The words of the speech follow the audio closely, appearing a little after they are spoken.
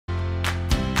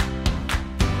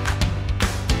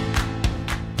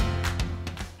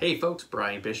Hey folks,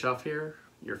 Brian Bischoff here,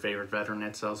 your favorite veteran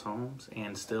that sells homes,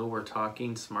 and still we're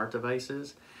talking smart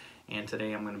devices. And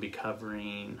today I'm going to be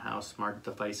covering how smart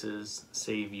devices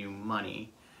save you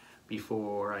money.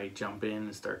 Before I jump in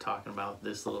and start talking about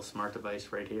this little smart device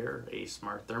right here, a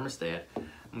smart thermostat,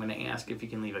 I'm going to ask if you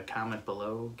can leave a comment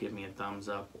below, give me a thumbs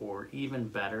up, or even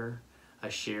better, a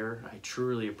share. I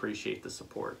truly appreciate the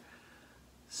support.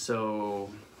 So,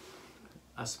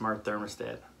 a smart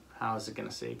thermostat, how is it going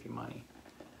to save you money?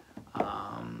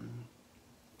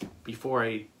 Before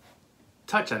I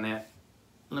touch on that,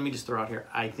 let me just throw out here,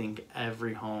 I think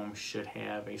every home should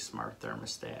have a smart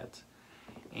thermostat.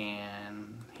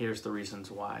 And here's the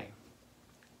reasons why.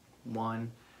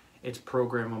 One, it's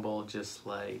programmable just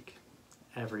like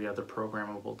every other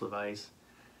programmable device.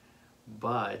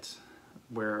 But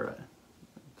where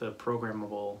the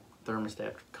programmable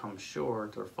thermostat comes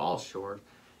short or falls short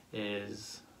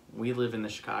is we live in the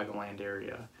Chicagoland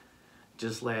area.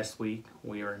 Just last week,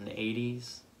 we were in the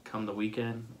 80s. Come the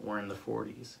weekend, we're in the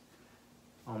 40s.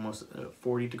 Almost a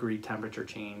 40-degree temperature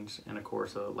change in the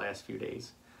course of the last few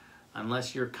days.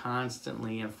 Unless you're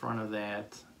constantly in front of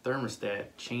that thermostat,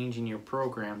 changing your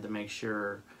program to make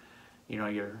sure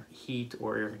your heat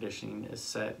or air conditioning is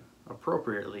set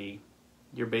appropriately,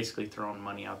 you're basically throwing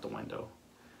money out the window.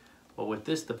 But with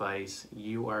this device,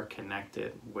 you are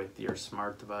connected with your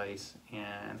smart device,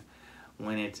 and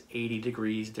when it's 80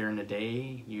 degrees during the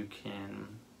day,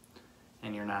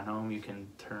 and you're not home, you can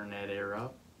turn that air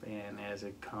up, and as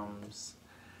it comes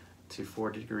to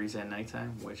 40 degrees at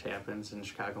nighttime, which happens in the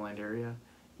Chicagoland area,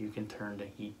 you can turn the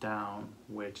heat down,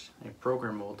 which a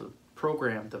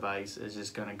program device is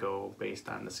just going to go based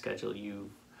on the schedule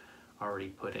you've already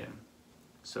put in.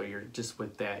 So you're just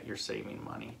with that, you're saving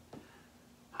money.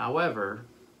 However,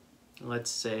 let's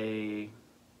say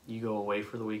you go away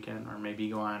for the weekend, or maybe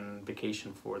you go on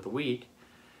vacation for the week,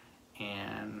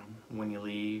 and when you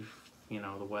leave,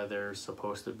 the weather's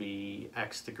supposed to be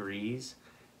X degrees,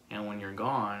 and when you're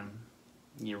gone,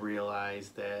 you realize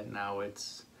that now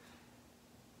it's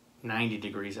 90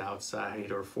 degrees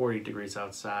outside or 40 degrees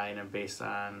outside, and based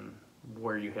on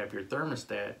where you have your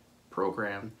thermostat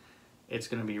programmed, it's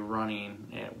going to be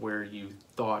running at where you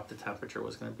thought the temperature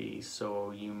was going to be.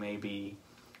 So you may be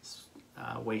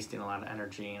wasting a lot of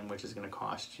energy, and which is going to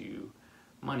cost you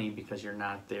money because you're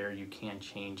not there, you can't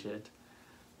change it.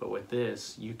 But with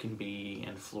this, you can be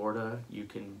in Florida, you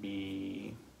can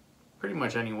be pretty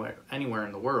much anywhere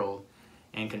in the world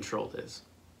and control this.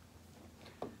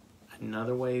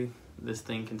 Another way this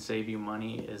thing can save you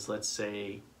money is, let's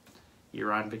say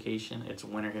you're on vacation, it's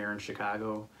winter here in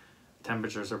Chicago,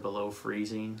 temperatures are below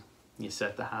freezing, you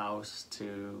set the house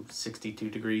to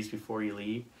 62 degrees before you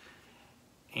leave,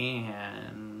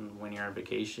 and when you're on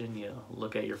vacation, you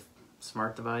look at your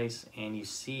smart device and you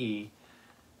see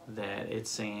that it's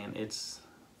saying it's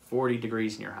 40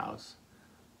 degrees in your house.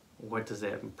 What does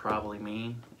that probably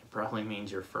mean? It probably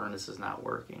means your furnace is not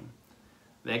working.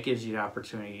 That gives you the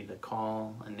opportunity to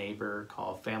call a neighbor,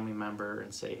 call a family member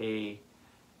and say, hey,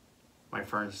 my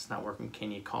furnace is not working. Can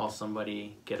you call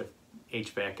somebody, get a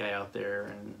HVAC guy out there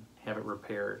and have it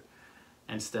repaired,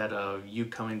 instead of you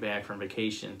coming back from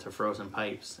vacation to frozen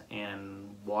pipes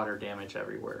and water damage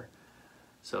everywhere.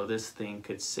 So this thing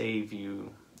could save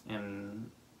you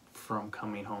from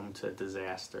coming home to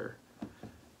disaster.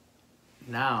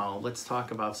 Now let's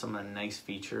talk about some of the nice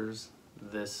features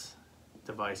this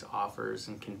device offers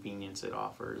and convenience it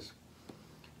offers.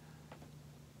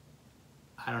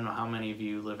 I don't know how many of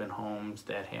you live in homes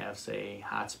that have, say,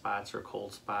 hot spots or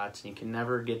cold spots, and you can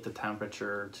never get the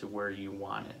temperature to where you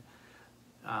want it.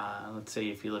 Let's say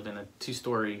if you live in a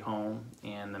 2-story home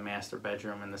and the master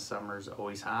bedroom in the summer is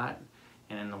always hot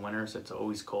and in the winters it's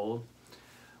always cold.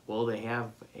 Well, they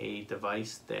have a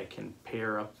device that can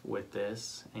pair up with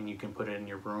this, and you can put it in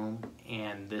your room,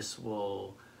 and this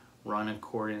will run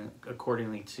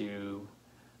accordingly to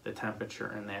the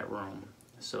temperature in that room.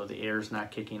 So the air's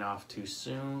not kicking off too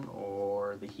soon,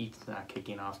 or the heat's not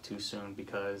kicking off too soon,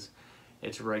 because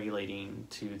it's regulating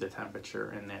to the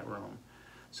temperature in that room.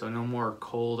 So no more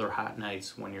cold or hot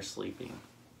nights when you're sleeping.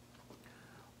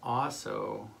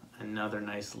 Also, another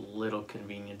nice little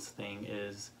convenience thing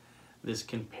is this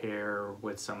can pair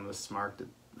with some of the smart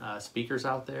speakers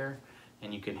out there,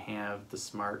 and you can have the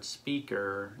smart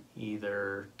speaker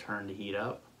either turn the heat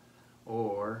up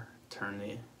or turn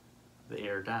the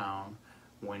air down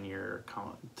when you're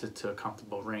to a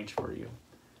comfortable range for you.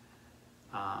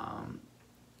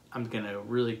 I'm gonna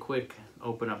really quick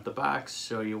open up the box,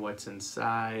 show you what's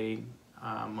inside.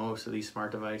 Most of these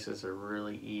smart devices are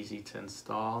really easy to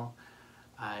install.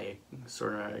 I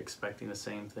sort of expecting the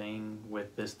same thing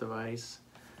with this device.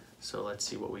 So let's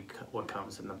see what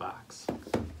comes in the box.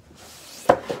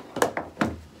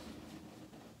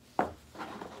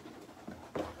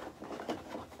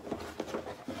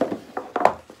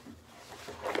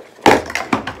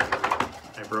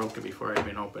 I broke it before I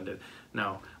even opened it.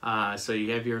 No. So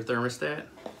you have your thermostat.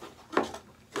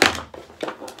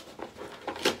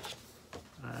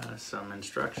 Some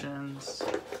instructions.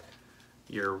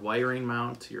 Your wiring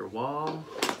mount to your wall.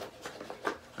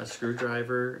 A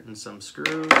screwdriver and some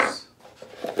screws.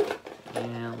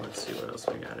 And let's see what else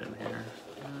we got in here.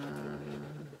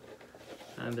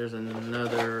 And there's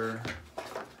another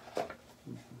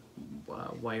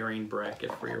wiring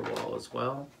bracket for your wall as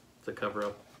well to cover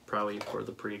up probably for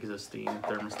the pre-existing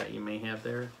thermostat you may have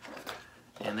there.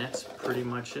 And that's pretty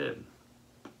much it.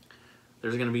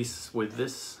 There's going to be, with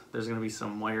this, there's going to be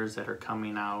some wires that are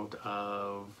coming out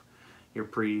of your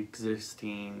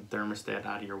pre-existing thermostat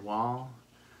out of your wall.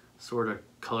 Sort of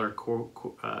color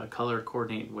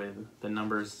coordinate with the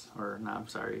numbers, or not, I'm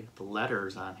sorry, the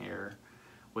letters on here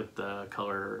with the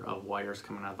color of wires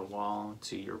coming out of the wall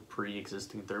to your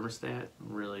pre-existing thermostat.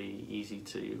 Really easy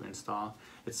to install.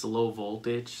 It's low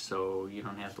voltage, so you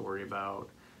don't have to worry about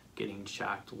getting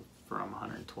shocked from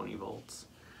 120 volts.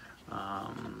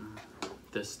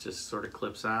 This just sort of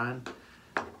clips on.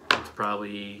 It's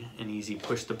probably an easy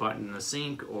push the button in the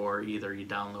sync, or either you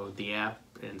download the app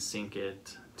and sync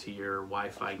it to your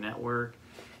Wi-Fi network,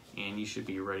 and you should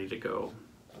be ready to go.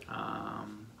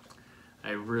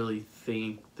 I really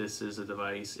think this is a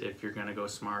device, if you're going to go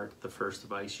smart, the first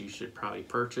device you should probably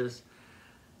purchase.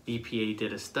 EPA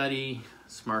did a study.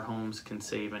 Smart homes can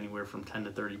save anywhere from 10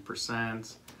 to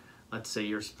 30%. Let's say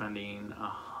you're spending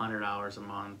 $100 a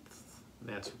month.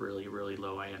 That's really, really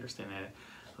low. I understand that.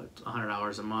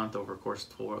 $100 a month over a course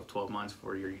of 12 months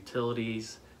for your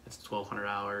utilities. It's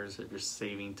 $1,200. If you're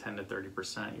saving 10 to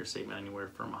 30%, you're saving anywhere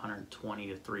from $120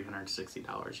 to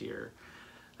 $360 a year.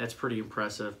 That's pretty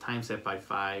impressive. Times that by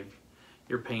 5,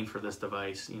 you're paying for this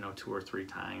device, 2 or 3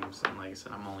 times. And like I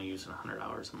said, I'm only using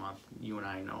 $100 a month. You and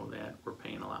I know that we're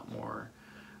paying a lot more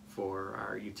for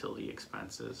our utility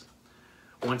expenses.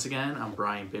 Once again, I'm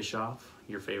Brian Bischoff,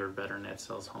 your favorite veteran that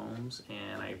sells homes,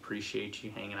 and I appreciate you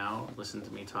hanging out, listening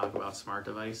to me talk about smart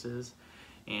devices.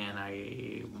 And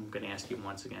I'm going to ask you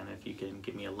once again if you can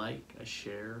give me a like, a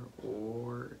share,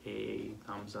 or a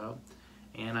thumbs up.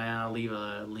 And I'll leave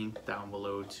a link down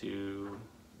below to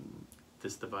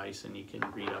this device, and you can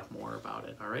read up more about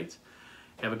it. All right?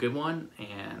 Have a good one,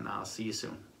 and I'll see you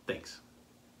soon. Thanks.